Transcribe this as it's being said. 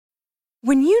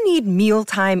When you need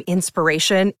mealtime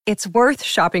inspiration, it's worth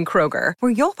shopping Kroger,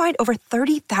 where you'll find over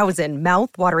 30,000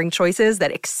 mouth-watering choices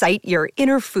that excite your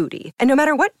inner foodie. And no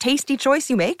matter what tasty choice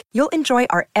you make, you'll enjoy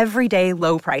our everyday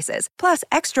low prices, plus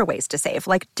extra ways to save,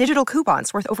 like digital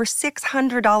coupons worth over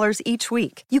 $600 each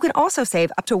week. You can also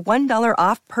save up to $1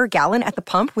 off per gallon at the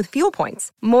pump with fuel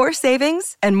points. More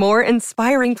savings and more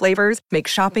inspiring flavors make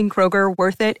shopping Kroger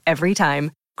worth it every time.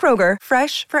 Kroger,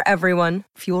 fresh for everyone.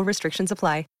 Fuel restrictions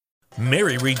apply.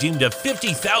 Mary redeemed a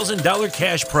 $50,000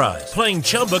 cash prize playing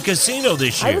Chumba Casino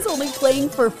this year. I was only playing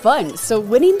for fun, so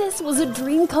winning this was a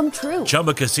dream come true.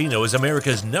 Chumba Casino is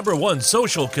America's #1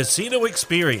 social casino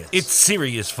experience. It's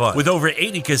serious fun. With over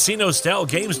 80 casino-style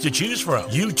games to choose from,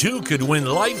 you too could win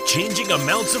life-changing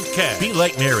amounts of cash. Be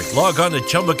like Mary. Log on to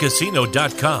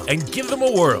ChumbaCasino.com and give them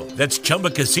a whirl. That's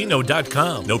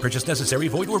ChumbaCasino.com. No purchase necessary.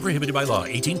 Void where prohibited by law.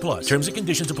 18+. Terms and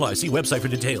conditions apply. See website for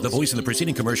details. The voice in the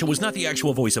preceding commercial was not the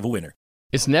actual voice of a winner.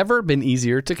 It's never been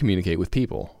easier to communicate with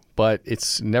people, but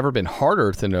it's never been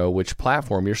harder to know which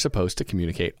platform you're supposed to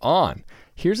communicate on.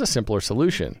 Here's a simpler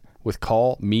solution. With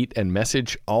call, meet, and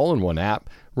message all in one app,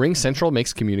 RingCentral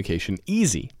makes communication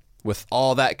easy. With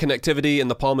all that connectivity in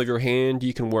the palm of your hand,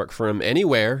 you can work from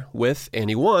anywhere with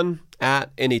anyone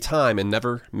at any time and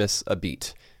never miss a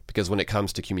beat. Because when it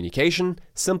comes to communication,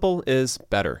 simple is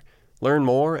better. Learn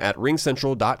more at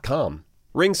ringcentral.com.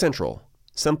 RingCentral.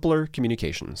 Simpler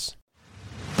communications.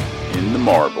 In the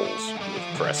Marbles with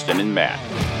Preston and Matt.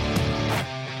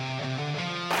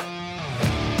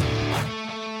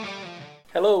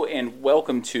 Hello and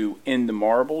welcome to In the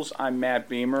Marbles. I'm Matt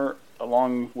Beamer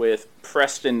along with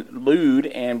Preston Lude,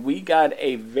 and we got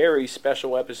a very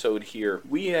special episode here.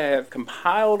 We have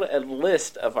compiled a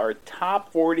list of our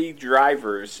top 40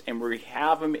 drivers, and we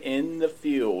have them in the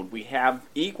field. We have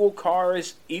equal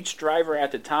cars, each driver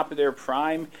at the top of their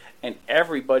prime, and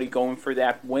everybody going for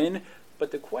that win.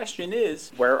 But the question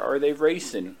is, where are they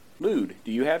racing? Lude,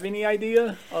 do you have any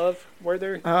idea of where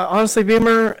they're... Honestly,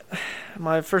 Beamer,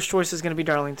 my first choice is going to be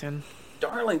Darlington.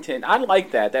 Darlington, I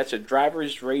like that. That's a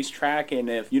driver's racetrack, and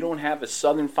if you don't have a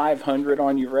Southern 500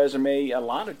 on your resume, a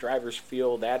lot of drivers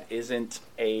feel that isn't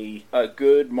a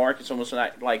good mark. It's almost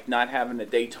like not having a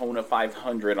Daytona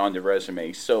 500 on the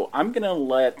resume. So I'm going to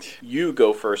let you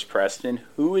go first, Preston.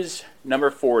 Who is number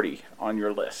 40 on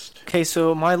your list? Okay,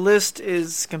 so my list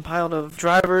is compiled of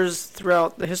drivers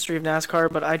throughout the history of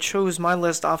NASCAR, but I chose my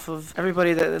list off of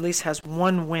everybody that at least has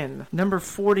one win. Number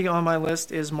 40 on my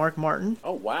list is Mark Martin.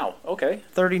 Oh, wow. Okay.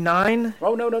 39.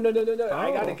 Oh, no.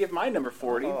 I got to give my number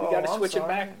 40. We got to switch it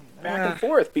back and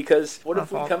forth, because what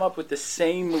if we come up with the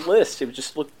same list? It would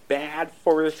just look bad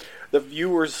for the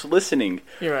viewers listening.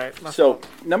 You're right. So,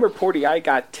 number 40, I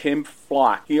got Tim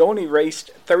Flock. He only raced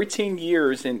 13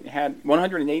 years and had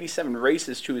 187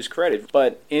 races to his credit,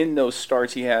 but in those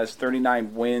starts he has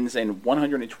 39 wins and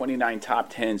 129 top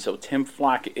 10. So Tim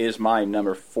Flock is my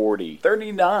number 40.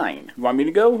 39. You want me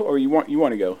to go, or you want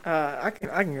to go? I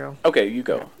can go. Okay, you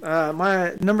go.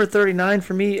 My number 39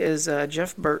 for me is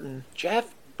Jeff Burton.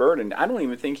 Jeff Burton. I don't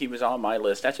even think he was on my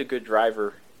list. That's a good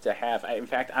driver to have. In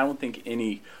fact, I don't think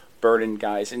any Burton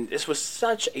guys, and this was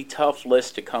such a tough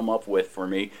list to come up with for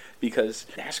me, because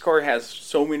NASCAR has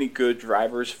so many good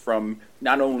drivers, from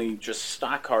not only just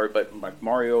stock car, but like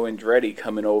Mario Andretti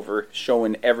coming over,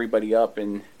 showing everybody up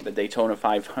in the Daytona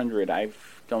 500. I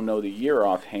don't know the year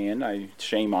offhand.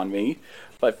 Shame on me.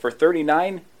 But for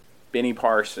 39, Benny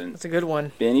Parsons. That's a good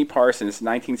one. Benny Parsons,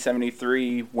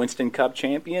 1973 Winston Cup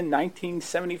champion,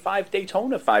 1975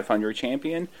 Daytona 500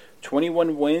 champion,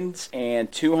 21 wins and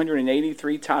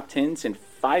 283 top 10s and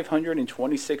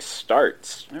 526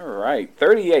 starts. All right,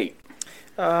 38.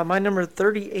 My number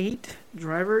 38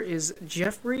 driver is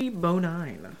Jeffrey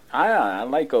Bonine. I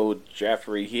like old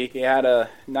Jeffrey. He had a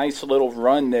nice little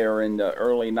run there in the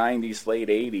early 90s, late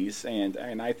 80s,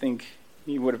 and I think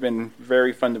he would have been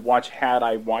very fun to watch had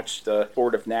I watched the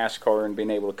sport of NASCAR and been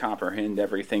able to comprehend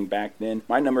everything back then.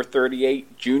 My number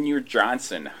 38, Junior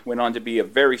Johnson, went on to be a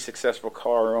very successful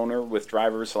car owner with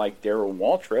drivers like Darrell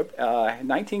Waltrip.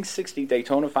 1960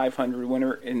 Daytona 500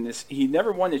 winner in this. He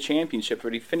never won the championship,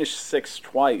 but he finished sixth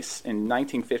twice in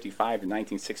 1955 and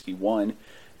 1961.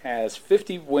 Has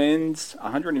 50 wins,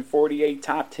 148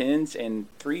 top 10s, and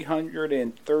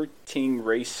 313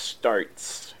 race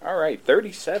starts. All right,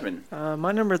 37.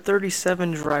 My number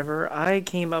 37 driver, I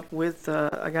came up with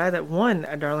a guy that won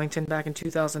at Darlington back in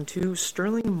 2002,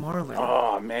 Sterling Marlin.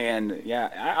 Oh, man. Yeah,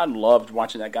 I loved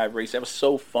watching that guy race. That was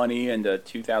so funny in the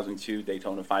 2002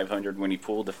 Daytona 500 when he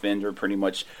pulled the fender, pretty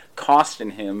much costing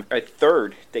him a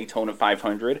third Daytona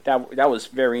 500. That was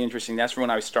very interesting. That's when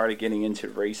I started getting into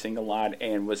racing a lot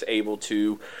and was able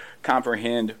to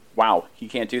comprehend, wow, he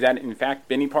can't do that. In fact,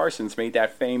 Benny Parsons made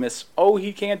that famous, oh,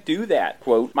 he can't do that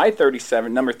quote. My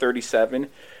number 37,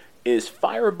 is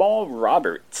Fireball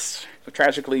Roberts, who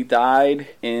tragically died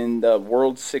in the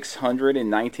World 600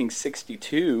 in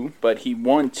 1962, but he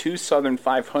won 2 Southern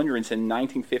 500s in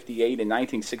 1958 and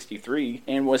 1963,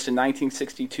 and was the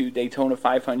 1962 Daytona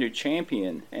 500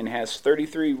 champion, and has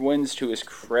 33 wins to his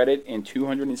credit in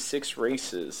 206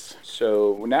 races.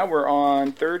 So now we're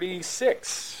on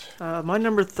 36. My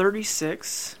number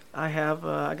 36, I have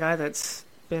a guy that's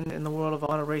been in the world of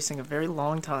auto racing a very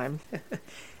long time.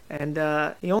 And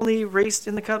he only raced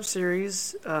in the Cup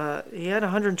Series. He had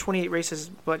 128 races,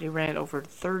 but he ran over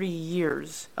 30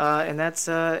 years. And that's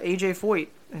A.J. Foyt.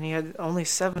 And he had only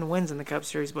 7 wins in the Cup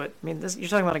Series. But, I mean, you're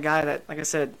talking about a guy that, like I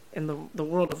said, in the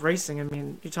world of racing, I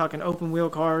mean, you're talking open wheel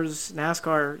cars,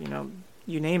 NASCAR,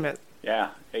 you name it.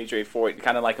 Yeah, A.J. Foyt,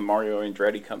 kind of like a Mario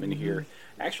Andretti coming here.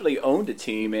 Actually owned a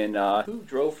team, and who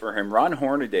drove for him? Ron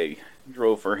Hornaday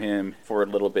drove for him for a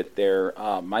little bit there.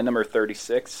 My number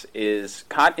 36 is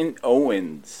Cotton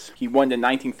Owens. He won the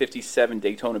 1957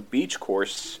 Daytona Beach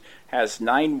Course, has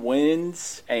 9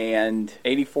 wins and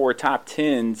 84 top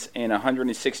 10s in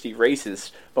 160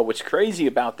 races. But what's crazy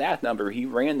about that number, he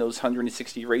ran those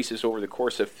 160 races over the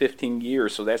course of 15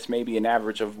 years, so that's maybe an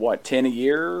average of, 10 a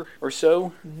year or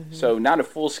so? Mm-hmm. So not a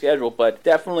full schedule, but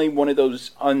definitely one of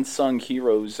those unsung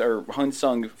heroes or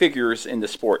unsung figures in the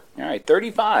sport. All right,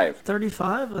 35.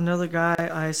 35, another guy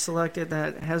I selected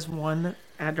that has won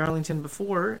at Darlington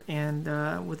before,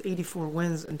 and with 84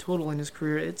 wins in total in his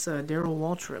career, it's Darrell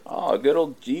Waltrip. Oh, good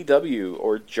old GW,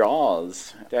 or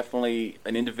Jaws. Definitely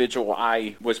an individual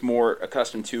I was more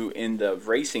accustomed to in the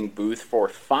racing booth for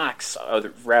Fox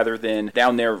rather than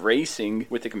down there racing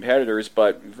with the competitors,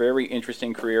 but very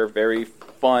interesting career, very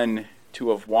fun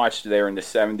to have watched there in the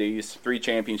 70s. 3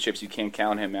 championships, you can't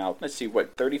count him out. Let's see,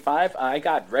 35? I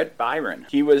got Red Byron.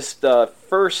 He was the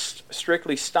first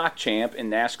strictly stock champ in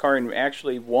NASCAR and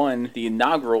actually won the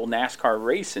inaugural NASCAR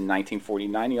race in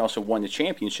 1949. He also won the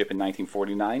championship in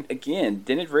 1949. Again,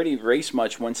 didn't really race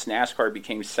much once NASCAR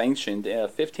became sanctioned.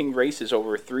 15 races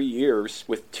over 3 years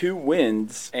with 2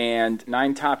 wins and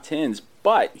 9 top 10s.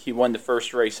 But he won the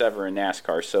first race ever in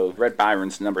NASCAR, so Red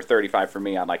Byron's number 35 for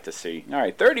me, I'd like to see. All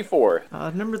right, 34.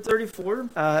 Number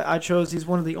 34, I chose, he's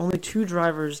one of the only 2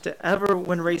 drivers to ever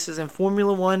win races in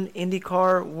Formula One,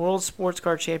 IndyCar, World Sports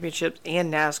Car Championships,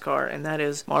 and NASCAR, and that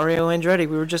is Mario Andretti.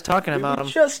 We were just talking about him.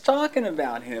 Just talking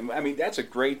about him. I mean, that's a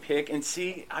great pick. And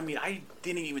see, I mean, I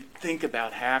didn't even think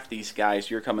about half these guys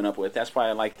you're coming up with. That's why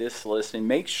I like this list. And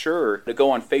make sure to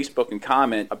go on Facebook and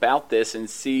comment about this and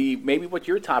see maybe what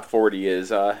your top 40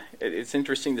 is. It's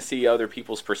interesting to see other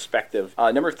people's perspective.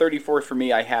 Number 34 for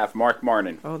me, I have Mark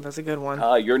Martin. Oh, that's a good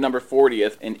one. Your number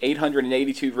 40th. In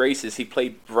 882 races, he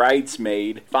played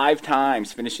bridesmaid 5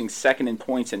 times, finishing second in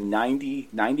points in 90,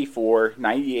 94,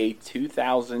 98,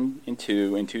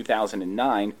 2002, and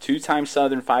 2009. 2-time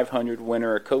Southern 500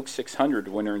 winner, a Coke 600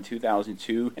 winner in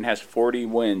 2002, and has 40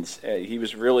 wins. He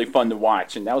was really fun to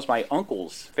watch, and that was my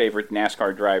uncle's favorite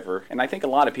NASCAR driver. And I think a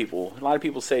lot of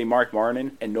people say Mark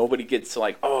Martin, and nobody gets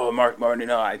like, oh, Mark Martin.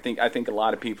 No, I think a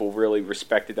lot of people really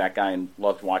respected that guy and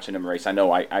loved watching him race. I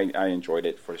know I enjoyed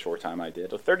it for the short time I did.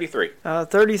 So 33.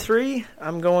 33,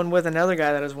 I'm going with another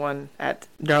guy that has won at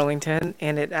Darlington,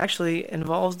 and it actually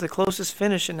involves the closest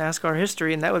finish in NASCAR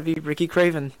history, and that would be Ricky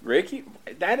Craven. Ricky,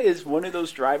 that is one of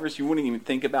those drivers you wouldn't even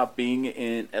think about being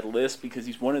in a list because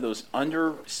he's one of those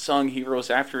undersung heroes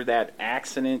after that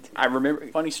accident. I remember,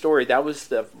 funny story, that was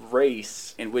the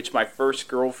race in which my first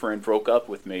girlfriend broke up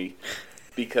with me.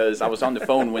 Because I was on the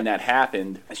phone when that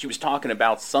happened, and she was talking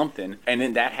about something, and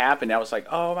then that happened. I was like,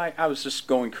 oh my! I was just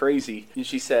going crazy. And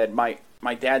she said, my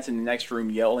dad's in the next room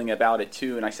yelling about it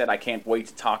too, and I said, I can't wait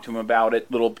to talk to him about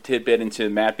it. Little tidbit into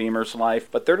Matt Beamer's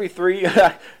life. But 33,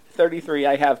 33,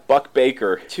 I have Buck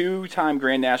Baker, 2-time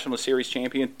Grand National Series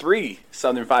champion, 3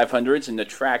 Southern 500s in the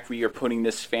track we are putting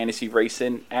this fantasy race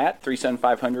in at. 3 Southern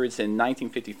 500s in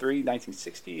 1953,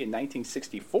 1960, and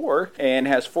 1964, and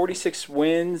has 46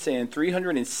 wins and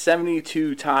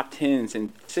 372 top 10s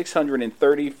in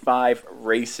 635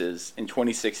 races in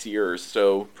 26 years.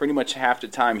 So pretty much half the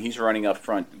time he's running up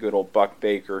front, good old Buck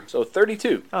Baker. So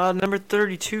 32. Number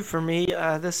 32 for me,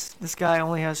 this guy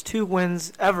only has 2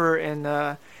 wins ever in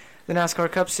the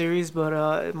NASCAR Cup Series,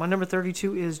 but my number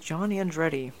 32 is John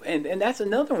Andretti. And that's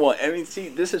another one. I mean, see,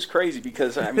 this is crazy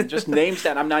because, I mean, just names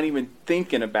that I'm not even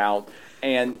thinking about,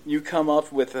 and you come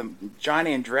up with John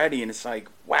Andretti, and it's like,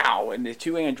 Wow, and the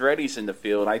two Andretti's in the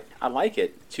field. I like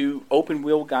it. Two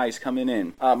open-wheel guys coming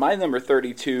in. My number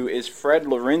 32 is Fred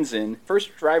Lorenzen.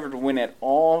 First driver to win at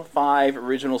all 5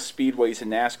 original speedways in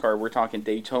NASCAR. We're talking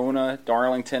Daytona,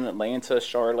 Darlington, Atlanta,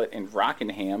 Charlotte, and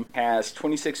Rockingham. Has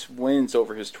 26 wins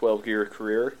over his 12-year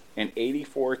career and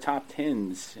 84 top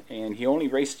 10s. And he only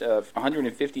raced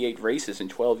 158 races in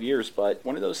 12 years. But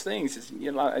one of those things is,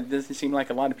 it doesn't seem like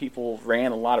a lot of people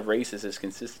ran a lot of races as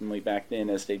consistently back then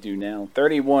as they do now.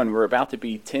 31, we're about to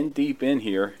be 10 deep in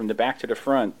here from the back to the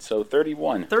front. So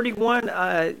 31. 31,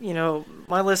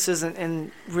 my list isn't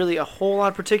in really a whole lot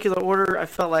of particular order. I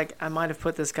felt like I might have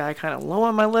put this guy kind of low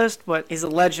on my list, but he's a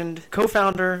legend,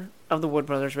 co-founder of the Wood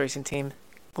Brothers Racing Team,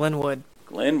 Glenn Wood.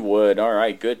 Glenn Wood, all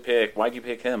right, good pick. Why'd you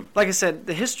pick him? Like I said,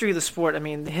 the history of the sport,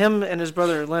 him and his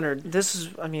brother Leonard, this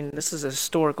is a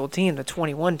historical team, the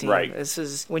 21 team. Right. This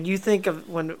is, when you think of,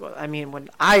 when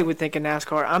I would think of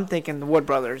NASCAR, I'm thinking the Wood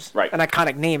Brothers. Right. An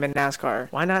iconic name in NASCAR.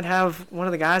 Why not have one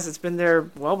of the guys that's been there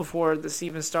well before this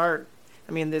even start?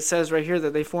 It says right here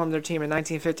that they formed their team in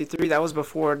 1953. That was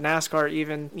before NASCAR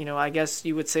even, I guess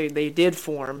you would say they did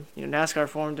form. NASCAR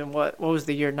formed in what was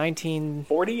the year?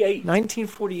 1948.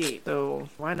 1948. So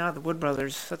why not the Wood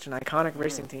Brothers? Such an iconic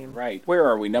racing team. Right. Where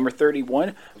are we? Number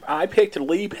 31? I picked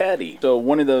Lee Petty. So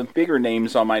one of the bigger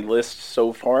names on my list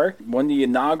so far. Won the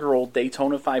inaugural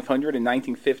Daytona 500 in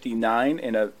 1959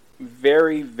 in a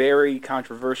very, very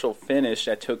controversial finish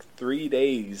that took 3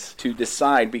 days to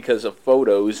decide because of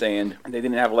photos, and they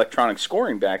didn't have electronic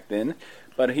scoring back then.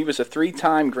 But he was a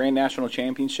 3-time Grand National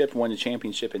Championship, won the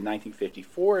championship in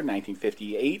 1954,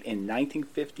 1958, and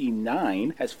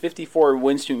 1959. Has 54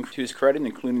 wins to his credit,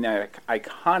 including that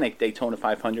iconic Daytona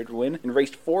 500 win, and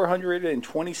raced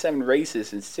 427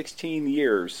 races in 16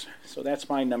 years. So that's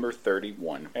my number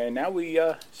 31. And now we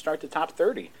start the top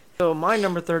 30. So my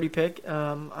number 30 pick,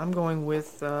 I'm going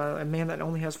with a man that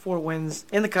only has 4 wins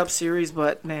in the Cup Series,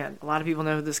 but man, a lot of people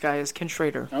know who this guy is, Ken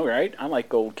Schrader. All right, I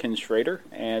like old Ken Schrader.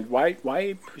 And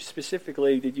why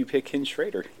specifically did you pick Ken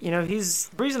Schrader? The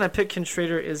reason I picked Ken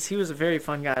Schrader is he was a very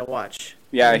fun guy to watch.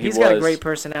 Yeah, he's got a great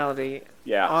personality.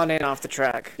 Yeah. On and off the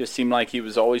track. Just seemed like he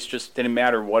was always didn't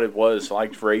matter what it was,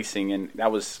 liked racing, and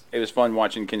it was fun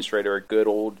watching Ken Schrader, a good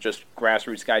old just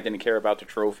grassroots guy, didn't care about the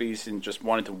trophies and just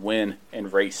wanted to win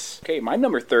and race. Okay, my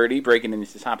number 30, breaking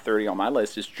into the top 30 on my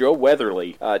list, is Joe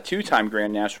Weatherly, 2-time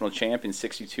Grand National Champ in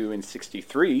 62 and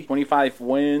 63, 25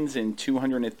 wins and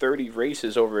 230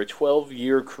 races over a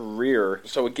 12-year career.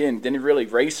 So again, didn't really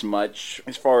race much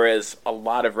as far as a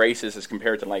lot of races as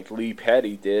compared to like Lee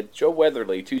Petty did. Joe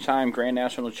Weatherly, 2-time Grand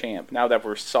National Champ. Now that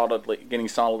we're getting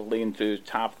solidly into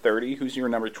top 30, who's your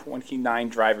number 29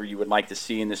 driver you would like to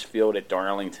see in this field at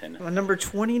Darlington? My number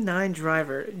 29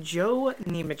 driver, Joe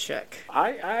Nemechek.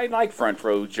 I like front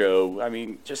row Joe.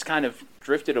 Just kind of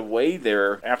drifted away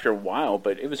there after a while,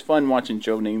 but it was fun watching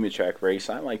Joe Nemechek race.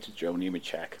 I liked Joe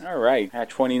Nemechek. All right, at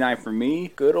 29 for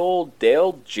me, good old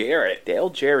Dale Jarrett. Dale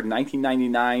Jarrett,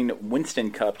 1999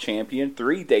 Winston Cup champion,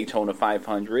 3 Daytona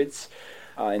 500s.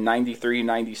 In 93,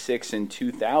 96, and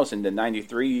 2000. The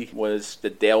 93 was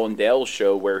the Dale and Dale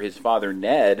show where his father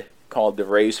Ned called the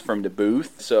race from the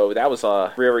booth. So that was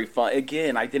very fun.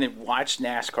 Again, I didn't watch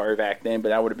NASCAR back then, but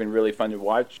that would have been really fun to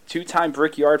watch. 2-time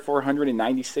Brickyard 400 in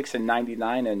 96 and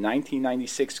 99, and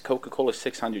 1996 Coca-Cola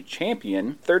 600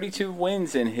 champion. 32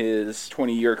 wins in his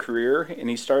 20-year career,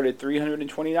 and he started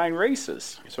 329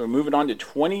 races. So we're moving on to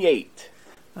 28.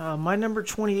 My number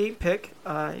 28 pick,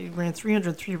 he ran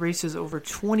 303 races over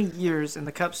 20 years in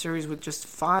the Cup Series with just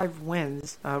 5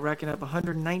 wins, racking up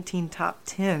 119 top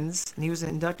 10s, and he was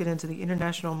inducted into the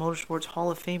International Motorsports Hall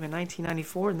of Fame in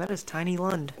 1994, and that is Tiny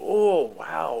Lund. Oh,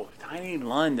 wow. Tiny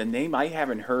Lund, a name I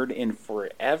haven't heard in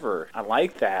forever. I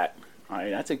like that. All right,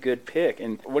 that's a good pick.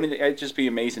 And wouldn't it just be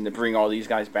amazing to bring all these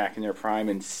guys back in their prime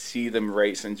and see them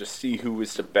race and just see who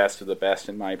was the best of the best,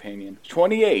 in my opinion.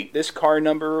 28. This car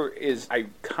number is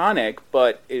iconic,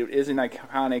 but it isn't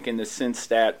iconic in the sense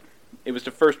that it was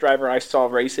the first driver I saw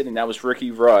race it, and that was Ricky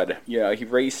Rudd. Yeah, he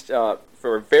raced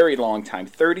for a very long time,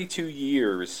 32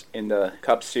 years in the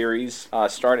Cup Series,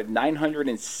 started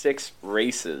 906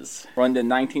 races, run the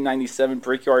 1997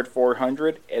 Brickyard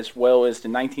 400, as well as the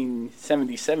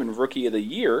 1977 Rookie of the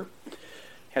Year,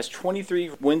 has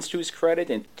 23 wins to his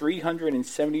credit, and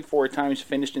 374 times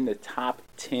finished in the top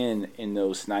 10 in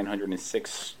those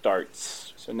 906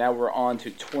 starts. So now we're on to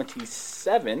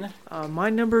 27. My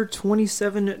number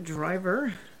 27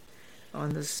 driver, on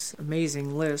this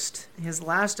amazing list. His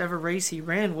last ever race he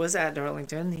ran was at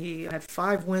Darlington. He had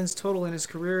 5 wins total in his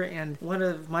career, and one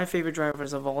of my favorite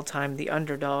drivers of all time, the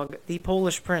underdog, the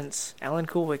Polish Prince, Alan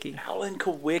Kulwicki. Alan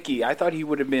Kulwicki, I thought he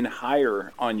would have been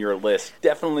higher on your list.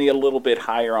 Definitely a little bit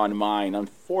higher on mine.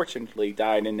 Unfortunately,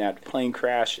 died in that plane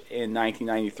crash in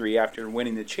 1993 after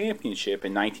winning the championship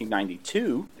in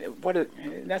 1992.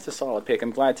 That's a solid pick.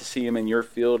 I'm glad to see him in your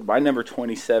field. My number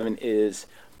 27 is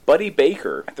Buddy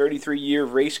Baker, a 33-year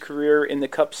race career in the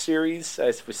Cup Series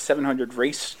with 700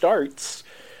 race starts.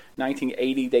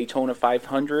 1980 Daytona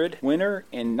 500 winner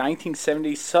and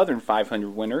 1970 Southern 500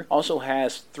 winner. Also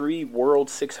has 3 World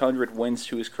 600 wins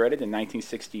to his credit in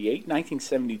 1968,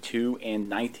 1972, and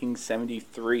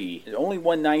 1973. He's only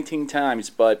won 19 times,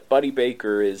 but Buddy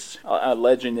Baker is a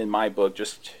legend in my book.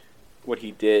 Just what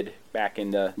he did back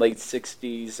in the late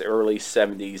 60s, early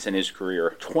 70s in his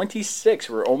career. 26.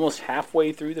 We're almost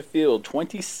halfway through the field.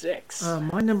 26.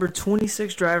 My number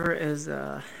 26 driver is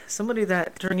somebody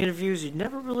that during interviews you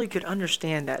never really could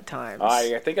understand at times.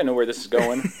 I think I know where this is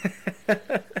going.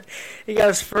 He got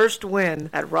his first win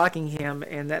at Rockingham,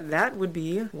 and that would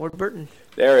be Ward Burton.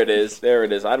 There it is.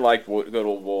 I like good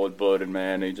old Ward Burton,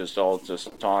 man. He just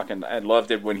talking. I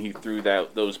loved it when he threw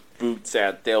those boots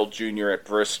at Dale Jr. at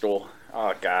Bristol.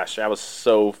 Oh gosh, that was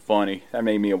so funny. That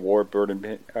made me a Ward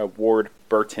Burton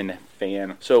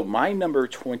fan. So my number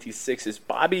 26 is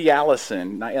Bobby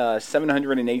Allison.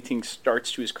 718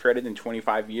 starts to his credit in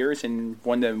 25 years and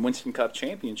won the Winston Cup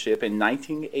Championship in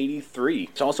 1983.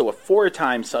 He's also a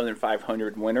 4-time Southern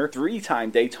 500 winner,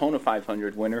 3-time Daytona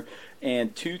 500 winner,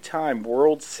 and 2-time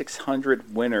World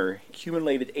 600 winner.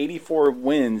 Accumulated 84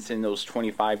 wins in those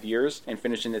 25 years and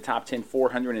finished in the top 10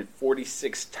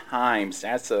 446 times.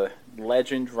 That's a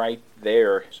legend right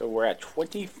there. So we're at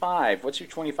 25. What's your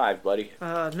 25, buddy?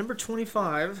 Number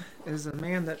 25 is a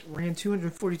man that ran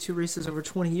 242 races over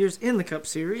 20 years in the Cup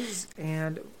Series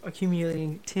and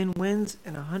accumulating 10 wins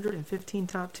and 115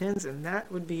 top 10s, and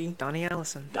that would be Donnie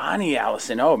Allison. Donnie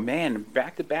Allison. Oh, man.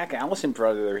 Back-to-back Allison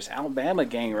brothers. Alabama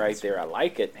gang right there. I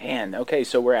like it. Man, okay,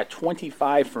 so we're at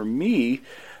 25 for me.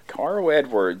 Carl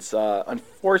Edwards,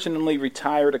 unfortunately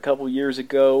retired a couple years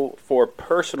ago for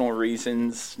personal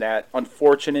reasons. That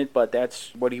unfortunate, but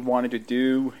that's what he wanted to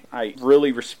do. I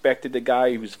really respected the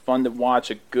guy. He was fun to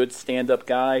watch, a good stand-up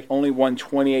guy. Only won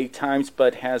 28 times,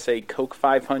 but has a Coke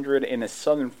 500 and a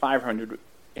Southern 500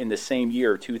 in the same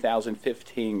year,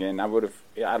 2015. And I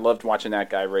loved watching that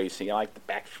guy race. I liked the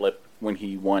backflip when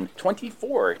he won.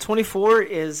 24. 24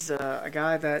 is a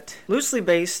guy that, loosely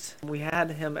based, we had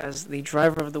him as the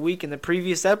driver of the week in the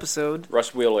previous episode.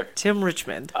 Russ Wheeler. Tim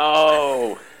Richmond.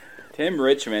 Oh, Tim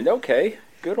Richmond. Okay.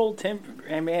 Good old Tim.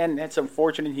 Man, that's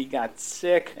unfortunate he got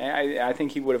sick. I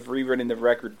think he would have rewritten the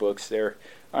record books there.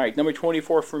 All right, number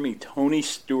 24 for me, Tony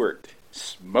Stewart.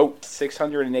 Smoked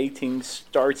 618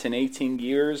 starts in 18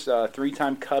 years,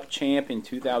 3-time Cup champ in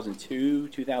 2002,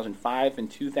 2005,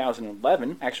 and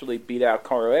 2011. Actually beat out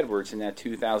Carl Edwards in that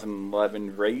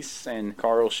 2011 race, and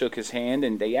Carl shook his hand,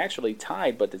 and they actually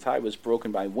tied, but the tie was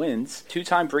broken by wins.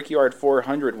 2-time Brickyard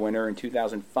 400 winner in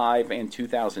 2005 and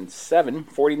 2007.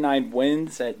 49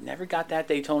 wins. Never got that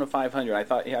Daytona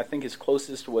 500. I think his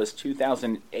closest was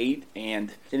 2008,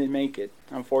 and didn't make it.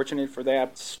 Unfortunate for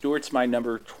that. Stewart's my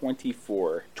number 24.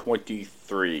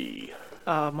 23.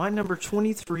 My number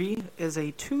 23 is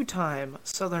a 2-time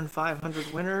Southern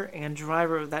 500 winner and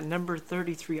driver of that number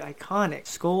 33 iconic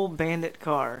Skull Bandit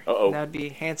car. Uh-oh. That would be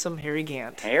handsome Harry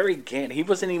Gant. Harry Gant. He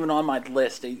wasn't even on my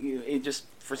list. It just,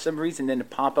 for some reason, didn't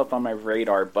pop up on my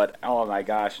radar. But, oh my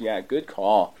gosh, yeah, good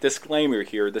call. Disclaimer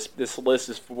here, this list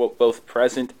is for both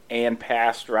present and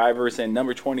past drivers. And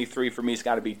number 23 for me has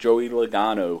got to be Joey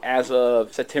Logano. As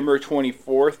of September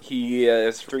 24th, he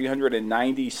has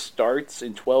 390 starts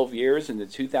in 12 years and the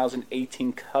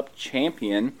 2018 Cup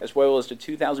champion, as well as the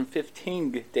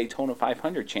 2015 Daytona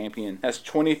 500 champion. Has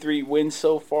 23 wins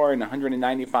so far and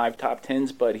 195 top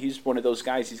 10s, but he's one of those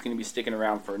guys, he's going to be sticking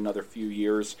around for another few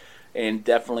years. And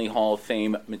definitely Hall of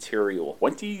Fame material.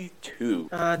 22.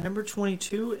 Number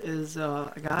 22 is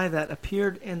a guy that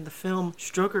appeared in the film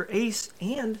Stroker Ace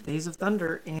and Days of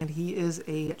Thunder, and he is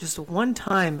just a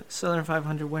one-time Southern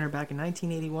 500 winner back in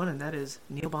 1981, and that is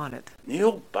Neil Bonnet.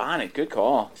 Neil Bonnet, good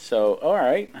call. So, all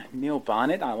right, Neil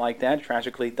Bonnet, I like that.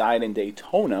 Tragically died in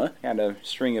Daytona. Had a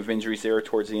string of injuries there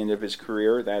towards the end of his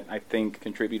career that I think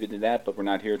contributed to that, but we're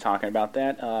not here talking about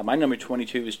that. My number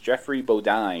 22 is Jeffrey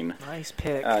Bodine. Nice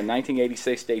pick.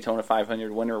 1986 Daytona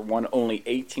 500 winner, won only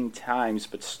 18 times,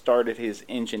 but started his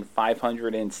engine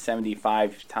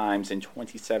 575 times in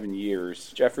 27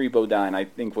 years. Jeffrey Bodine, I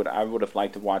think I would have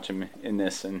liked to watch him in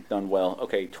this and done well.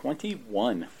 Okay,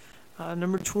 21.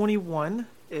 Number 21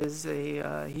 is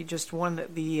he just won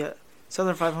the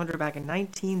Southern 500 back in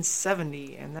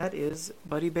 1970, and that is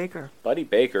Buddy Baker. Buddy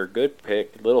Baker, good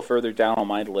pick. A little further down on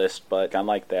my list, but I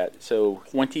like that. So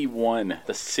 21,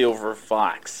 the Silver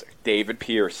Fox, David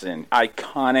Pearson.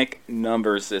 Iconic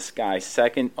numbers, this guy.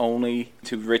 Second only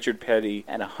to Richard Petty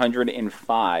at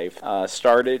 105.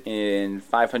 Started in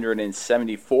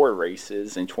 574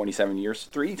 races in 27 years.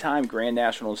 Three-time Grand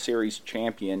National Series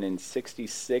champion in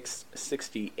 66,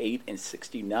 68, and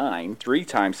 69.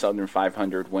 Three-time Southern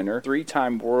 500 winner.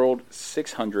 Three-time World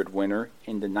 600 winner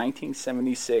in the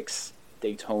 1976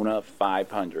 Daytona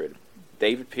 500.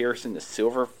 David Pearson, the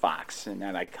Silver Fox, in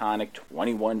that iconic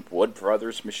 21 Wood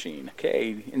Brothers machine.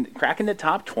 Okay, cracking the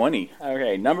top 20.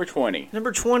 Okay, number 20.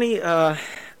 Number 20,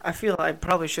 I feel I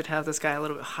probably should have this guy a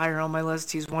little bit higher on my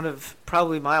list. He's one of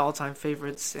probably my all-time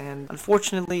favorites, and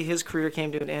unfortunately his career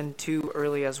came to an end too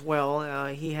early as well.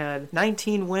 He had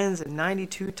 19 wins and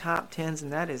 92 top 10s,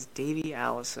 and that is Davey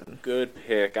Allison. Good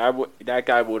pick. That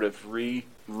guy would have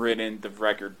rewritten the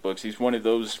record books. He's one of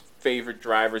those favorite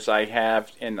drivers I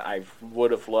have, and I would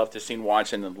have loved to seen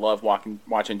watching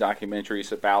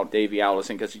documentaries about Davey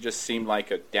Allison, because he just seemed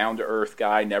like a down-to-earth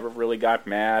guy, never really got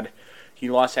mad. He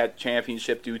lost that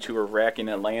championship due to a wreck in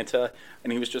Atlanta,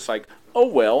 and he was just like, oh,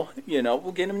 well,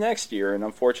 we'll get him next year. And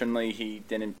unfortunately, he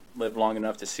didn't live long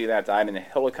enough to see that. Died in a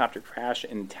helicopter crash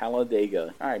in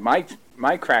Talladega. All right,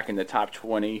 my crack in the top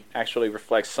 20 actually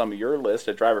reflects some of your list,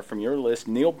 a driver from your list,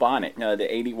 Neil Bonnet,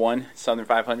 the 81 Southern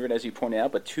 500, as you pointed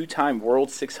out, but two-time World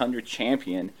 600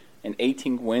 champion, and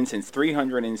 18 wins and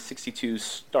 362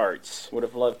 starts. Would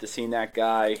have loved to seen that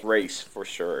guy race for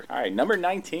sure. All right, number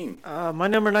 19. My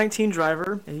number 19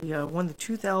 driver, he won the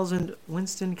 2000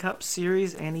 Winston Cup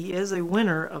Series, and he is a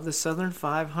winner of the Southern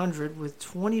 500 with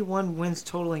 21 wins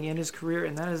totaling in his career,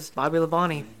 and that is Bobby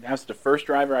Labonte. That's the first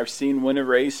driver I've seen win a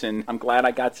race, and I'm glad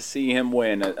I got to see him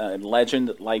win. A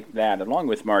legend like that, along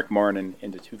with Mark Martin in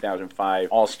the 2005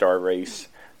 All-Star race.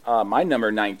 My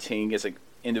number 19 is a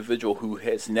individual who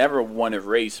has never won a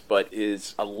race but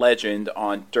is a legend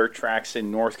on dirt tracks in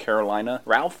North Carolina,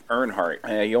 Ralph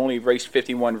Earnhardt. He only raced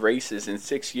 51 races in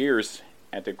 6 years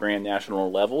at the Grand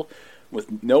National level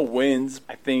with no wins.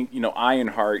 I think,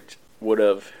 Ironheart would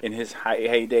have, in his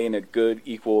heyday in a good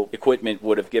equal equipment,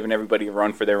 would have given everybody a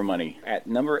run for their money. At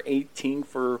number 18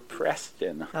 for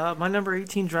Preston. My number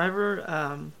 18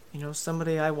 driver,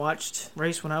 somebody I watched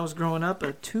race when I was growing up,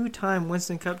 a two-time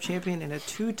Winston Cup champion and a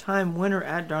two-time winner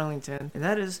at Darlington, and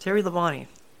that is Terry Labonte.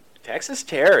 Texas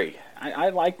Terry. I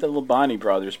like the Labonte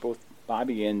brothers, both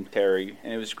Bobby and Terry,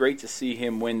 and it was great to see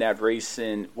him win that race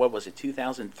in,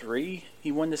 2003?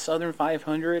 He won the Southern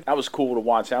 500. That was cool to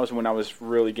watch. That was when I was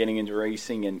really getting into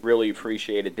racing and really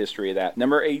appreciated the history of that.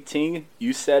 Number 18,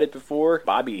 you said it before,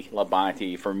 Bobby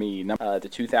Labonte for me. The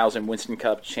 2000 Winston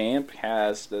Cup champ,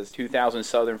 has the 2000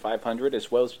 Southern 500 as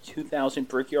well as 2000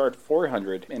 Brickyard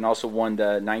 400, and also won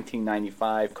the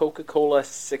 1995 Coca-Cola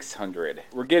 600.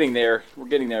 We're getting there,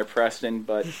 Preston,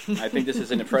 but I think this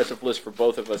is an impressive list for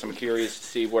both of us. I'm curious to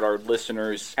see what our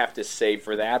listeners have to say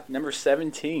for that. Number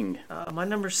 17. My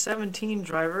number 17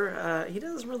 driver, he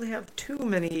doesn't really have too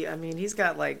many. I mean, he's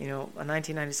got a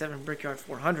 1997 Brickyard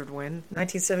 400 win,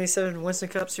 1977 Winston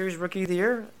Cup Series Rookie of the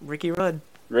Year, Ricky Rudd.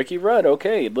 Ricky Rudd,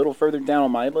 okay, a little further down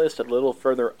on my list, a little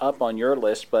further up on your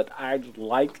list, but I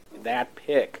like that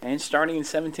pick. And starting in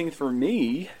 17th for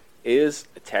me is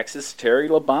Texas Terry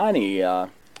Labonte.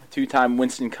 Two-time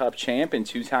Winston Cup champ and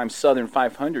two-time Southern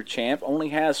 500 champ, only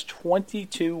has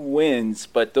 22 wins,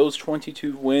 but those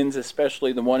 22 wins,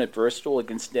 especially the one at Bristol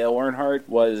against Dale Earnhardt,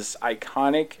 was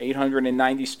iconic.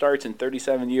 890 starts in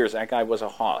 37 years. That guy was a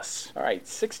hoss. All right,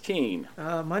 16.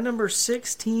 My number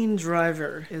 16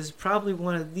 driver is probably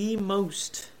one of the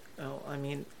most,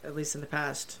 at least in the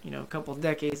past, couple of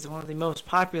decades, one of the most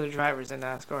popular drivers in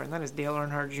NASCAR, and that is Dale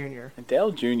Earnhardt Jr.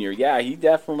 Dale Jr., yeah, he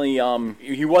definitely,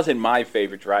 he wasn't my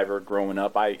favorite driver growing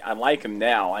up. I like him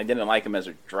now. I didn't like him as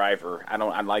a driver.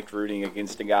 I liked rooting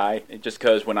against the guy, just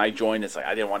because when I joined, it's like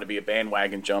I didn't want to be a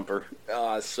bandwagon jumper.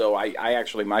 So I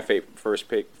actually, my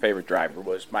favorite driver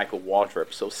was Michael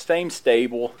Waltrip. So same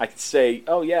stable. I could say,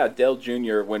 oh yeah, Dale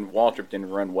Jr. when Waltrip didn't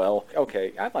run well.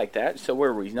 Okay, I like that. So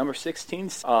where were we? Number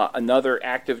 16? Another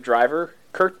active driver,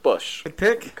 Kurt Busch. Good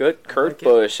pick. Good. Kurt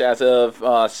Busch. As of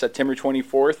September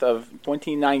 24th of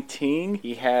 2019,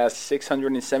 he has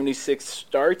 676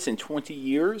 starts in 20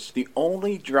 years. The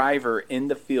only driver in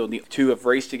the field to have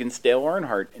raced against Dale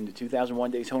Earnhardt in the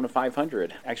 2001 Daytona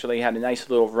 500. Actually had a nice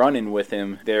little run-in with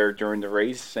him there during the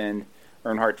race, and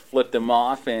Earnhardt flipped him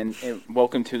off, and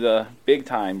welcome to the big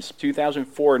times.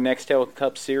 2004 Nextel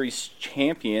Cup Series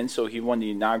champion, so he won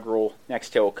the inaugural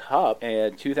Nextel Cup,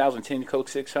 and 2010 Coke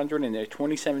 600, and the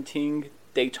 2017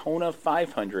 Daytona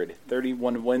 500.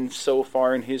 31 wins so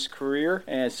far in his career.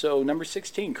 And so number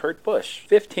 16, Kurt Busch.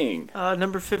 15.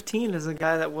 Number 15 is a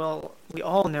guy that, we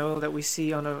all know that we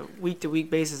see on a week-to-week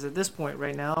basis at this point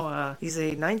right now. He's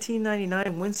a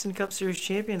 1999 Winston Cup Series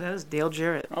champion. That is Dale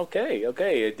Jarrett. Okay. A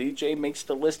DJ makes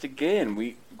the list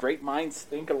again. Great minds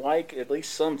think alike, at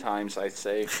least sometimes, I'd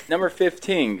say. Number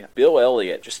 15, Bill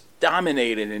Elliott. Just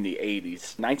dominated in the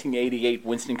 80s. 1988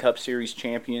 Winston Cup Series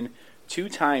champion.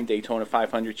 Two-time Daytona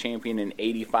 500 champion in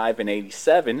 85 and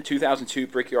 87, 2002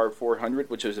 Brickyard 400,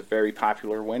 which was a very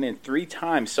popular win, and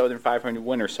three-time Southern 500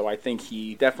 winner, so I think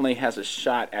he definitely has a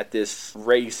shot at this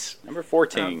race. Number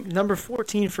 14. Number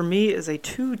 14 for me is a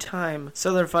two-time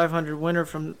Southern 500 winner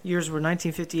from years were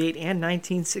 1958 and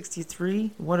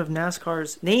 1963,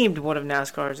 named one of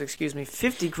NASCAR's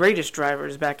 50 greatest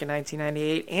drivers back in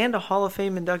 1998, and a Hall of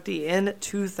Fame inductee in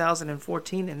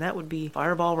 2014, and that would be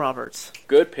Fireball Roberts.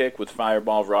 Good pick with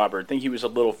Fireball Robert. I think he was a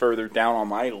little further down on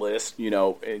my list.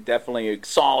 Definitely a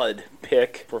solid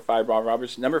pick for Fireball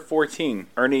Roberts. Number 14,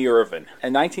 Ernie Irvan.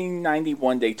 A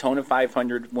 1991 Daytona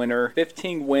 500 winner,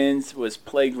 15 wins, was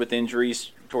plagued with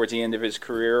injuries towards the end of his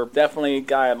career. Definitely a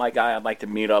guy I'd like to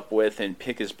meet up with and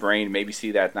pick his brain, maybe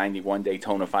see that 91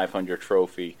 Daytona 500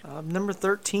 trophy. Number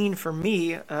 13 for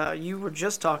me, you were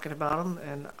just talking about him,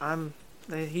 and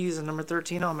he's a number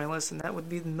 13 on my list, and that would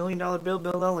be the $1 Million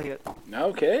Bill Elliott.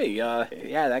 Okay,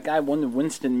 that guy won the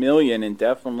Winston Million and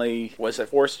definitely was a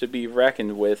force to be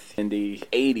reckoned with in the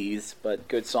 80s, but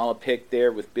good solid pick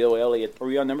there with Bill Elliott. Are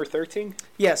we on number 13?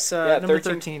 Yes, number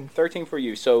 13. 13 for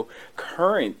you. So,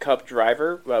 current Cup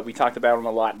driver, we talked about him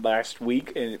a lot last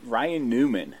week, and Ryan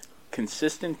Newman.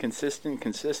 Consistent.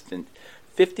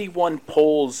 51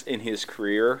 poles in his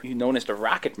career. He's known as the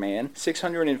Rocket Man.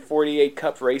 648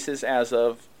 Cup races as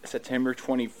of September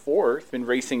 24th. Been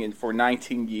racing for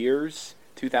 19 years.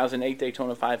 2008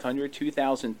 Daytona 500,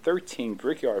 2013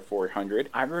 Brickyard 400.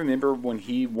 I remember when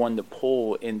he won the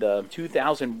pole in the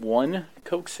 2001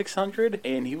 Coke 600,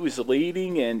 and he was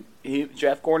leading, and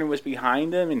Jeff Gordon was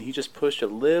behind him, and he just pushed a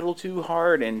little too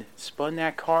hard and spun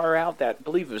that car out. That, I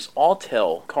believe it was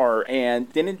Autel car,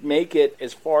 and didn't make it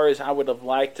as far as I would have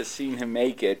liked to see him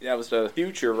make it. That was the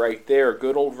future right there.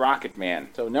 Good old Rocket Man.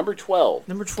 So number 12.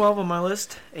 Number 12 on my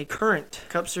list, a current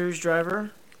Cup Series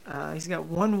driver. He's got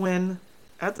one win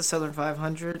at the Southern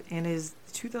 500, and is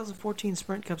 2014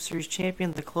 Sprint Cup Series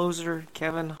champion, the closer,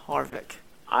 Kevin Harvick.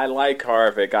 I like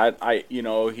Harvick.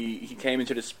 He came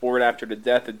into the sport after the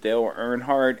death of Dale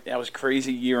Earnhardt. That was a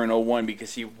crazy year in 01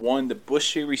 because he won the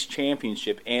Busch Series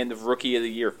championship and the Rookie of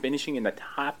the Year, finishing in the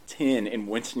top 10 in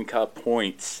Winston Cup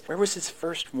points. Where was his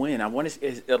first win?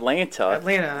 Atlanta.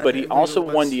 But he also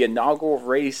won the inaugural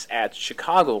race at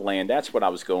Chicagoland. That's what I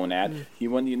was going at. He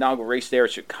won the inaugural race there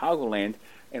at Chicagoland.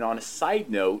 And on a side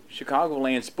note,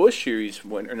 Chicagoland's Busch Series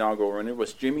inaugural winner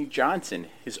was Jimmy Johnson,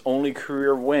 his only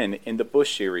career win in the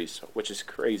Busch Series, which is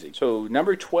crazy. So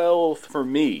number 12 for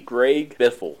me, Greg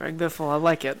Biffle. Greg Biffle, I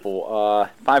like it.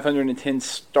 510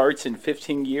 starts in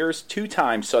 15 years,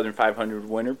 two-time Southern 500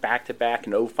 winner, back-to-back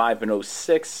in 05 and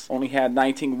 06. Only had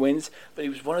 19 wins, but he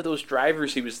was one of those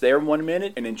drivers, he was there 1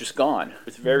 minute and then just gone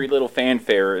with very little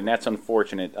fanfare, and that's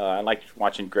unfortunate. I like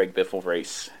watching Greg Biffle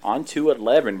race. On to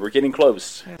 11, we're getting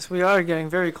close. Yes, we are getting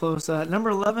very close.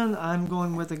 Number 11, I'm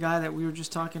going with a guy that we were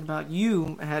just talking about.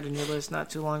 You had in your list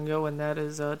not too long ago, and that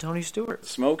is Tony Stewart.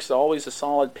 Smoke's always a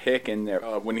solid pick in there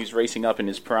when he's racing up in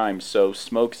his prime, so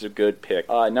Smoke's a good pick.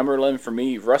 Number 11 for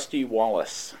me, Rusty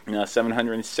Wallace.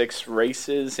 706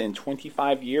 races in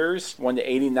 25 years. Won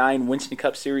the 89 Winston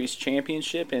Cup Series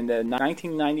championship and the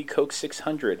 1990 Coke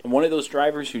 600. And one of those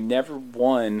drivers who never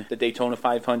won the Daytona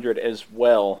 500 as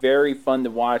well. Very fun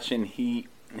to watch, and he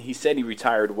said he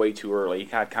retired way too early. He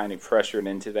got kind of pressured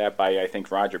into that by, I think,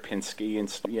 Roger Penske.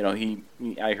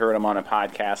 And, I heard him on a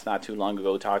podcast not too long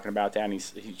ago talking about that, and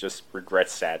he just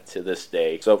regrets that to this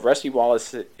day. So Rusty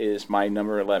Wallace is my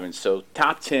number 11. So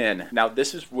top 10. Now,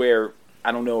 this is where,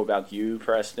 I don't know about you,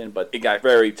 Preston, but it got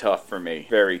very tough for me.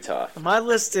 Very tough. My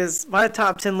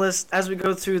top 10 list. As we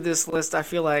go through this list, I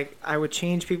feel like I would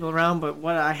change people around, but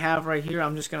what I have right here,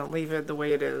 I'm just going to leave it the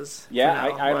way it is. Yeah,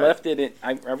 I left it.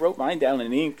 I wrote mine down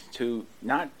in ink to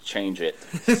not change it.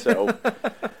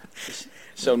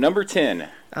 So number 10.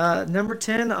 Number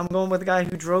 10, I'm going with a guy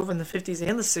who drove in the 50s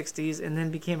and the 60s and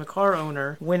then became a car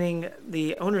owner, winning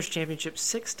the Owners' Championship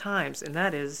 6 times, and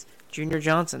that is Junior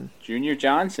Johnson. Junior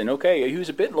Johnson, okay. He was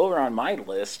a bit lower on my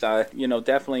list.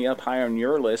 Definitely up high on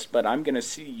your list, but I'm going to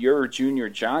see your Junior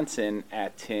Johnson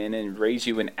at 10 and raise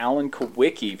you an Alan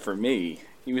Kawicki for me.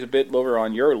 He was a bit lower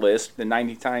on your list, the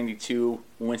 1992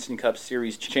 Winston Cup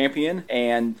Series champion,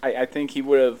 and I think he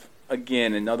would have,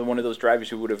 again, another one of those drivers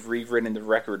who would have rewritten the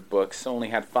record books. Only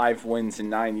had 5 wins in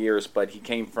 9 years, but he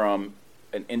came from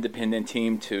an independent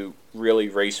team to really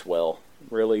race well.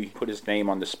 Really put his name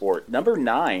on the sport. Number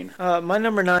 9. My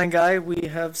number 9 guy we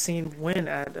have seen win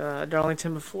at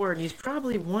Darlington before, and he's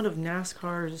probably one of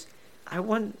NASCAR's. I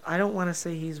don't want to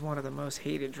say he's one of the most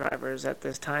hated drivers at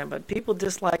this time, but people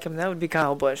dislike him. That would be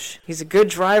Kyle Busch. He's a good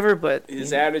driver, but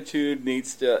his attitude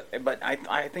needs to. But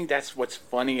I think that's what's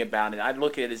funny about it. I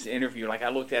look at his interview, I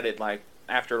looked at it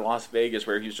after Las Vegas,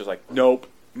 where he was just like, nope,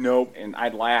 and I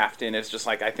laughed, and it's just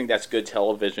I think that's good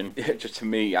television. Just to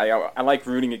me, I like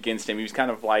rooting against him. He was kind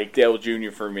of like Dale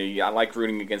Jr. for me. I like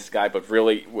rooting against the guy, but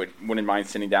really wouldn't mind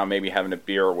sitting down, maybe having a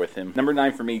beer with him. Number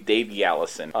 9 for me, Davey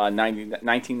Allison,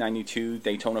 1992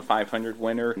 Daytona 500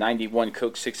 winner, 91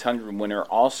 Coke 600 winner.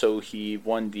 Also, he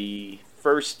won the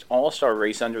first All-Star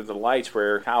race under the lights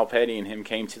where Kyle Petty and him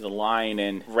came to the line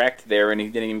and wrecked there, and he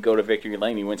didn't even go to victory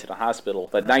lane. He went to the hospital.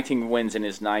 But 19 wins in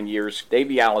his 9 years.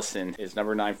 Davey Allison is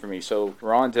number 9 for me. So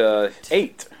we're on to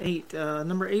 8.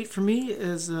 Number 8 for me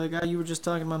is a guy you were just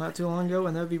talking about not too long ago,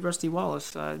 and that would be Rusty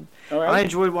Wallace. All right. I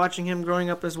enjoyed watching him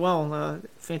growing up as well.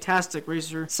 Fantastic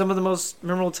racer. Some of the most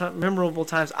memorable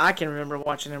times I can remember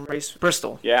watching him race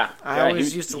Bristol. Yeah. I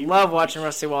always used to love watching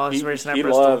Rusty Wallace racing at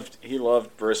Bristol. He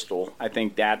loved Bristol. I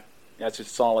think that's a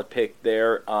solid pick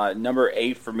there. Number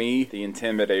 8 for me, the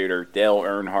Intimidator, Dale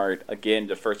Earnhardt. Again,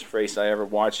 the first race I ever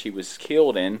watched, he was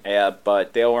killed in.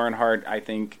 But Dale Earnhardt,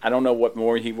 I don't know what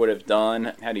more he would have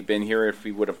done had he been here, if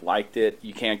he would have liked it.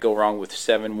 You can't go wrong with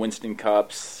 7 Winston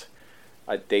Cups,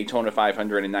 a Daytona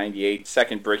 500 in 98,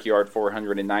 second Brickyard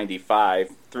 400 in 95,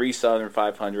 3 Southern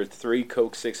 500, 3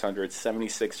 Coke 600,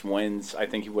 76 wins. I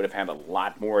think he would have had a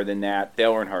lot more than that.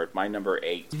 Dale Earnhardt, my number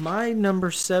 8. My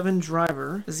number 7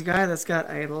 driver is a guy that's got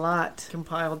a lot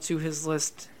compiled to his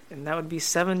list, and that would be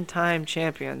 7-time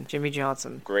champion Jimmie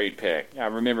Johnson. Great pick. I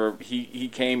remember he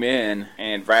came in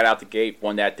and right out the gate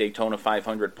won that Daytona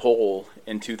 500 pole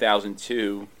in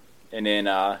 2002. And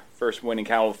then first win in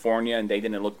California, and they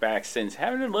didn't look back since.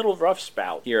 Having a little rough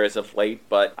spout here as of late,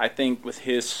 but I think with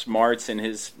his smarts and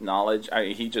his knowledge,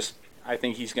 I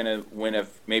think he's going to win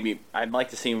I'd like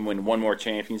to see him win one more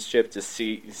championship to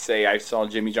say I saw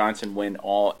Jimmie Johnson win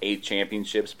all 8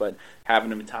 championships, but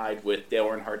having him tied with Dale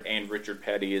Earnhardt and Richard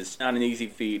Petty is not an easy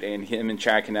feat, and him and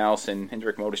Chad Knaus and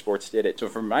Hendrick Motorsports did it. So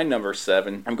for my number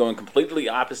 7, I'm going completely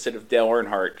opposite of Dale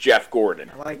Earnhardt, Jeff Gordon.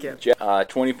 I like it.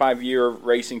 25-year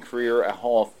racing career, a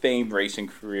Hall of Fame racing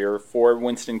career, 4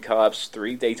 Winston Cups,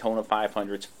 3 Daytona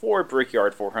 500s, 4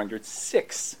 Brickyard 400s,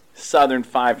 6 Southern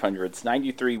 500s,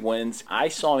 93 wins. I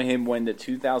saw him win the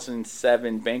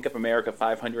 2007 Bank of America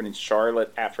 500 in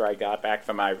Charlotte after I got back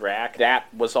from Iraq.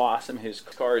 That was awesome. His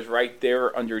car is right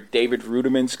there under David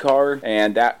Rudimann's car,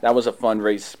 and that was a fun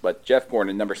race. But Jeff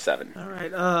Gordon, number 7. All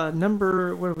right,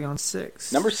 what are we on,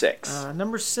 6? Number 6.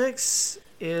 Number 6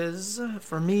 is,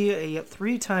 for me, a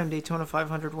 3-time Daytona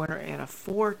 500 winner and a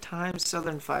 4-time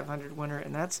Southern 500 winner,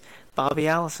 and that's Bobby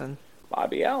Allison.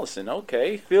 Bobby Allison,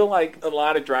 okay. Feel like a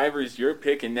lot of drivers you're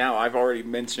picking now I've already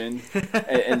mentioned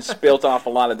and spilt off a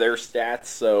lot of their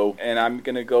stats. And I'm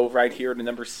going to go right here to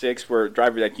number 6, where a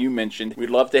driver that you mentioned, we'd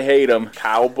love to hate him,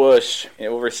 Kyle Busch. In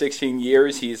over 16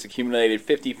 years, he's accumulated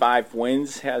 55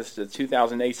 wins, has the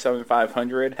 2008 Southern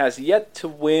 500, has yet to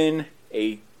win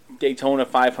a Daytona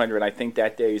 500. I think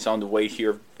that day is on the way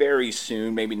here very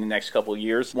soon, maybe in the next couple of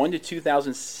years. Won the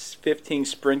 2015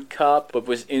 Sprint Cup, but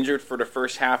was injured for the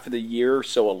first half of the year,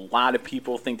 so a lot of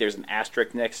people think there's an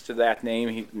asterisk next to that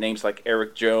name. Names like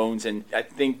Eric Jones, and I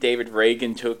think David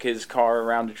Reagan took his car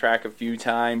around the track a few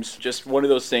times. Just one of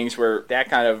those things where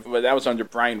that was under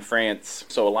Brian France,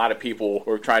 so a lot of people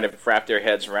were trying to wrap their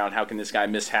heads around how can this guy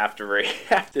miss half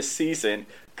the season,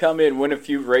 come in, win a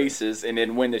few races, and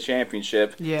then win the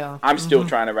championship. Yeah. I'm still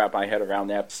trying to wrap my head around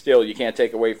that. Still, you can't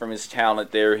take away from his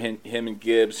talent there. Him and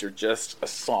Gibbs are just a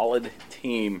solid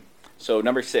team. So,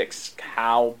 number 6,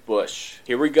 Kyle Busch.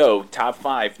 Here we go. Top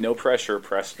 5. No pressure,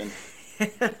 Preston.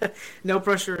 No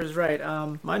pressure is right.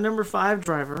 My number 5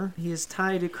 driver, he is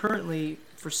tied currently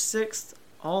for 6th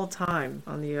all time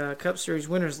on the Cup Series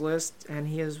winners list, and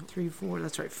he has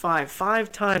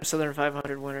five times Southern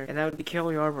 500 winner, and that would be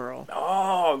Cale Yarborough.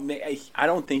 Oh, man, I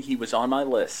don't think he was on my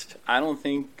list. I don't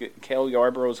think Cale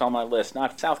Yarborough was on my list.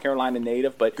 Not South Carolina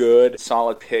native, but good,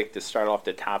 solid pick to start off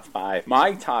the top 5.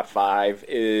 My top 5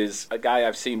 is a guy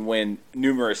I've seen win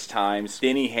numerous times,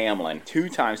 Denny Hamlin,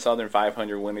 2-time Southern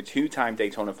 500 winner, 2-time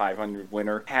Daytona 500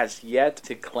 winner, has yet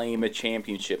to claim a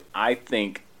championship. I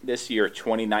think this year,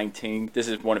 2019, this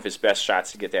is one of his best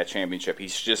shots to get that championship.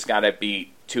 He's just got to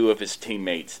beat 2 of his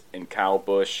teammates in Kyle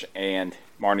Busch and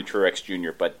Martin Truex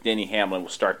Jr., but Denny Hamlin will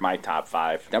start my top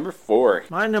 5. Number 4.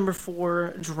 My number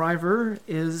 4 driver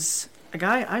is a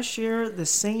guy I share the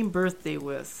same birthday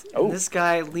with. Oh. And this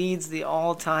guy leads the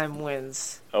all-time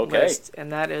wins list,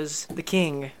 and that is the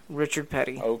King, Richard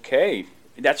Petty. Okay.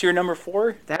 That's your number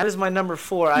 4? That is my number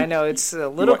 4. I know, it's a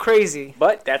little crazy.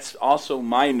 But that's also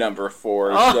my number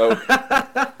 4, so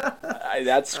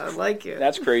I like it.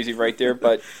 That's crazy right there,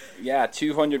 but yeah,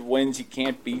 200 wins, you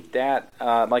can't beat that.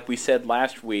 Like we said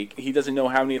last week, he doesn't know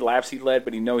how many laps he led,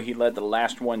 but he led the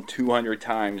last one 200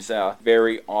 times.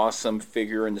 Very awesome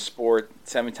figure in the sport.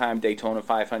 7-time Daytona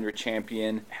 500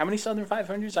 champion. How many Southern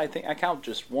 500s? I think I count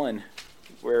just one,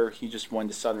 where he just won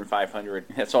the Southern 500.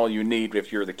 That's all you need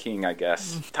if you're the king, I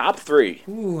guess. Top 3.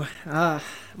 Ooh,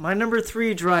 my number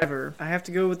 3 driver, I have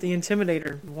to go with the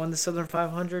Intimidator. Won the Southern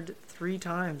 500 3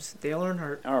 times, Dale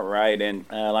Earnhardt. All right, and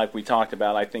like we talked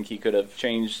about, I think he could have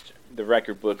changed the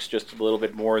record books just a little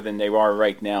bit more than they are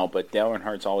right now, but Dale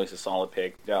Earnhardt's always a solid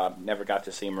pick. Never got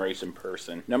to see him race in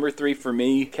person. Number 3 for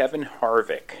me, Kevin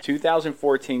Harvick,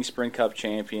 2014 Sprint Cup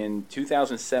champion,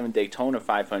 2007 Daytona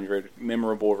 500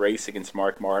 memorable race against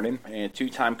Mark Martin, and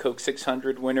 2-time Coke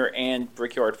 600 winner and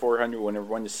Brickyard 400 winner.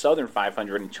 Won the Southern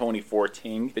 500 in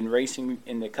 2014. Been racing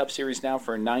in the Cup Series now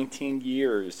for 19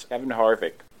 years. Kevin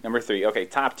Harvick, number 3. Okay,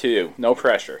 top 2. No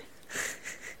pressure.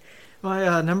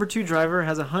 My number 2 driver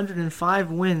has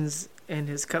 105 wins in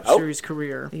his Cup Series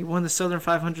career. He won the Southern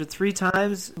 500 3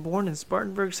 times, born in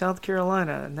Spartanburg, South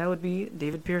Carolina, and that would be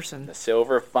David Pearson. The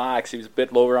Silver Fox. He was a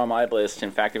bit lower on my list.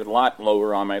 In fact, he was a lot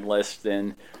lower on my list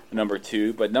than number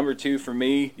 2. But number 2 for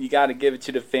me, you got to give it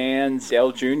to the fans.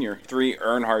 Dale Jr. 3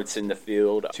 Earnhardts in the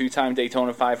field. 2-time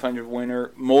Daytona 500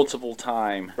 winner.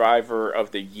 Multiple-time Driver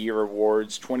of the Year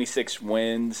awards. 26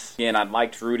 wins. Again, I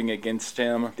liked rooting against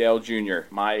him. Dale Jr.,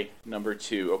 my number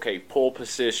 2. Okay, pole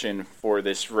position for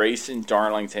this race in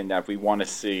Darlington that we want to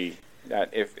see.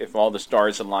 That if all the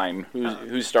stars align,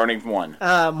 who's starting 1?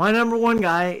 My number 1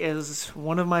 guy is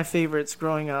one of my favorites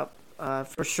growing up.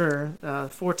 For sure.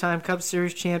 4-time Cup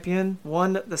Series champion.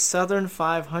 Won the Southern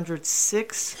 500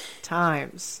 6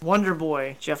 times. Wonder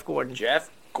Boy, Jeff Gordon.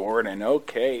 Jeff Gordon,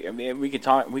 okay. I mean, we could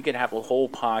have a whole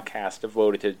podcast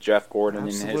devoted to Jeff Gordon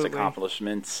and his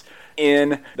accomplishments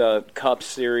in the Cup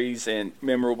Series and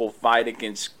memorable fight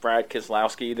against Brad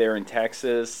Keselowski there in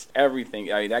Texas.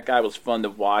 Everything. I mean, that guy was fun to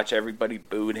watch. Everybody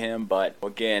booed him, but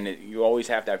again, you always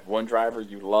have that one driver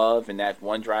you love and that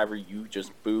one driver you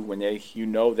just boo when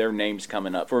their name's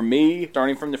coming up. For me,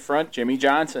 starting from the front, Jimmy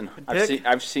Johnson.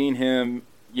 I've seen him.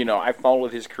 I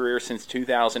followed his career since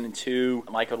 2002.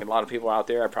 Like a lot of people out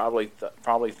there, I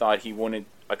probably thought he wouldn't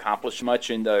accomplish much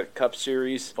in the Cup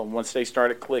Series. But once they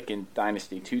started clicking,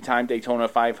 Dynasty, 2-time Daytona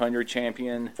 500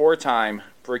 champion, 4-time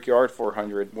Brickyard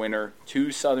 400 winner,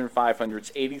 2 Southern 500s,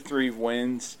 83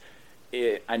 wins.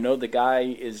 I know the guy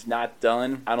is not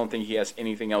done. I don't think he has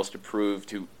anything else to prove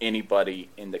to anybody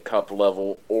in the Cup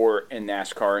level or in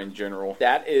NASCAR in general.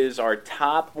 That is our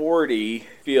top 40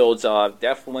 fields.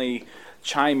 Definitely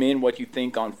chime in what you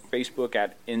think on Facebook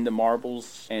at In the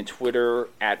Marbles and Twitter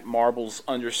at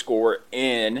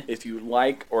Marbles_in if you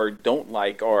like or don't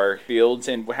like our fields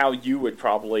and how you would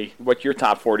what your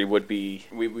top 40 would be.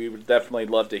 We would definitely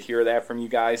love to hear that from you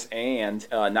guys, and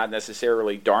not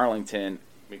necessarily Darlington.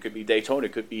 It could be Daytona,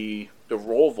 it could be the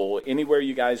Roval, anywhere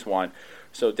you guys want.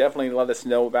 So definitely let us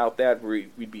know about that.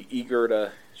 We'd be eager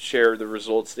to share the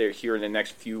results there here in the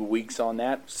next few weeks on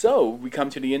that. So we come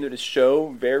to the end of the show.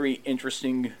 Very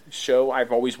interesting show.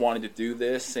 I've always wanted to do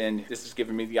this, and this has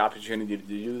given me the opportunity to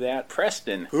do that.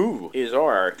 Preston, who is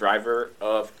our driver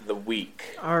of the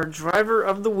week? Our driver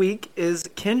of the week is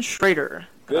Ken Schrader.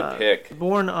 Good pick.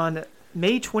 Born on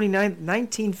May 29,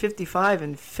 1955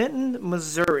 in Fenton,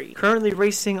 Missouri. Currently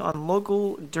racing on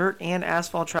local dirt and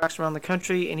asphalt tracks around the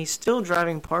country, and he's still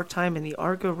driving part-time in the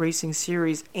ARCA Racing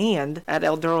Series and at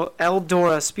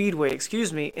Eldora Speedway,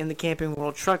 in the Camping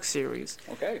World Truck Series.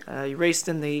 Okay. He raced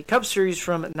in the Cup Series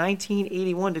from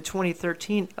 1981 to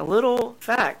 2013. A little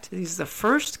fact, he's the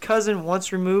first cousin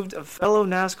once removed of fellow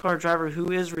NASCAR driver who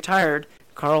is retired,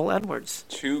 Carl Edwards.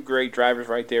 Two great drivers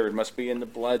right there. It must be in the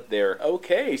blood there.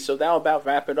 Okay, so that'll about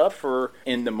wrap it up for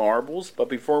In the Marbles. But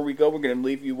before we go, we're going to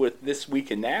leave you with This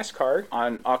Week in NASCAR.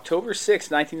 On October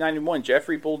 6, 1991,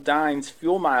 Jeffrey Buldine's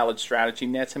fuel mileage strategy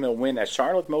nets him a win at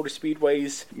Charlotte Motor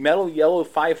Speedway's Metal Yellow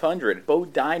 500.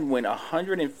 Bodine went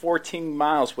 114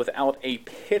 miles without a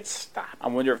pit stop. I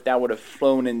wonder if that would have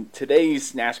flown in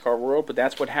today's NASCAR world, but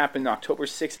that's what happened October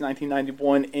 6,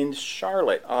 1991 in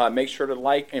Charlotte. Make sure to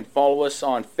like and follow us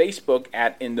on Facebook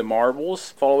at In the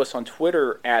Marbles. Follow us on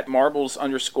Twitter at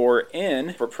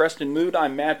Marbles_in. For Preston Mood,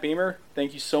 I'm Matt Beamer.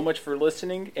 Thank you so much for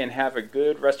listening and have a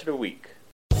good rest of the week.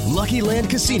 Lucky Land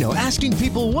Casino, asking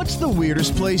people, what's the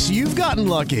weirdest place you've gotten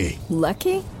lucky?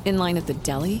 Lucky? In line at the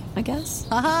deli, I guess?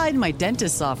 Aha, in my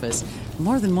dentist's office.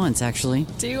 More than once, actually.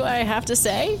 Do I have to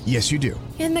say? Yes, you do.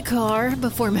 In the car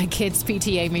before my kids'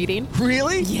 PTA meeting.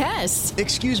 Really? Yes.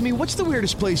 Excuse me, what's the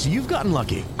weirdest place you've gotten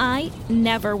lucky? I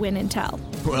never win and tell.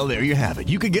 Well, there you have it.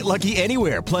 You can get lucky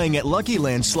anywhere, playing at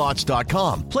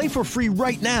LuckyLandSlots.com. Play for free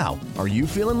right now. Are you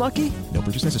feeling lucky? No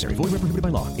purchase necessary. Void where prohibited by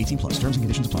law. 18+. Terms and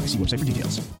conditions apply. See website for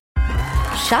details.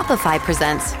 Shopify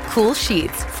presents cool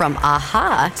sheets from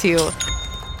AHA to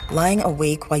lying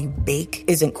awake while you bake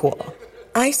isn't cool.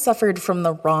 I suffered from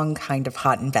the wrong kind of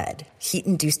hot in bed,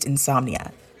 heat-induced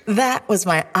insomnia. That was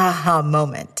my aha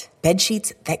moment. Bed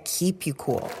sheets that keep you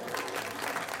cool.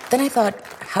 Then I thought,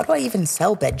 how do I even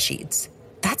sell bed sheets?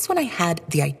 That's when I had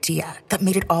the idea that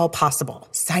made it all possible,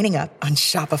 signing up on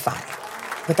Shopify.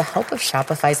 With the help of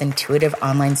Shopify's intuitive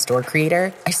online store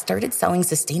creator, I started selling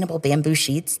sustainable bamboo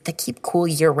sheets that keep cool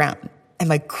year-round. And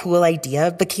my cool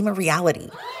idea became a reality.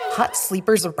 Hot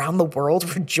sleepers around the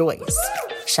world rejoice.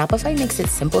 Shopify makes it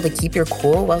simple to keep your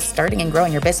cool while starting and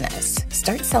growing your business.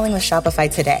 Start selling with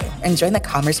Shopify today and join the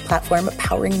commerce platform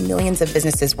powering millions of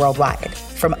businesses worldwide.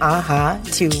 From AHA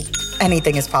to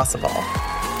anything is possible.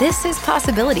 This is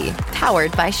Possibility,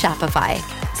 powered by Shopify.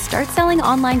 Start selling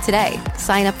online today.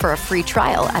 Sign up for a free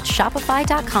trial at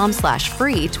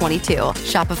shopify.com/free22.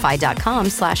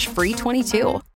 Shopify.com/free22.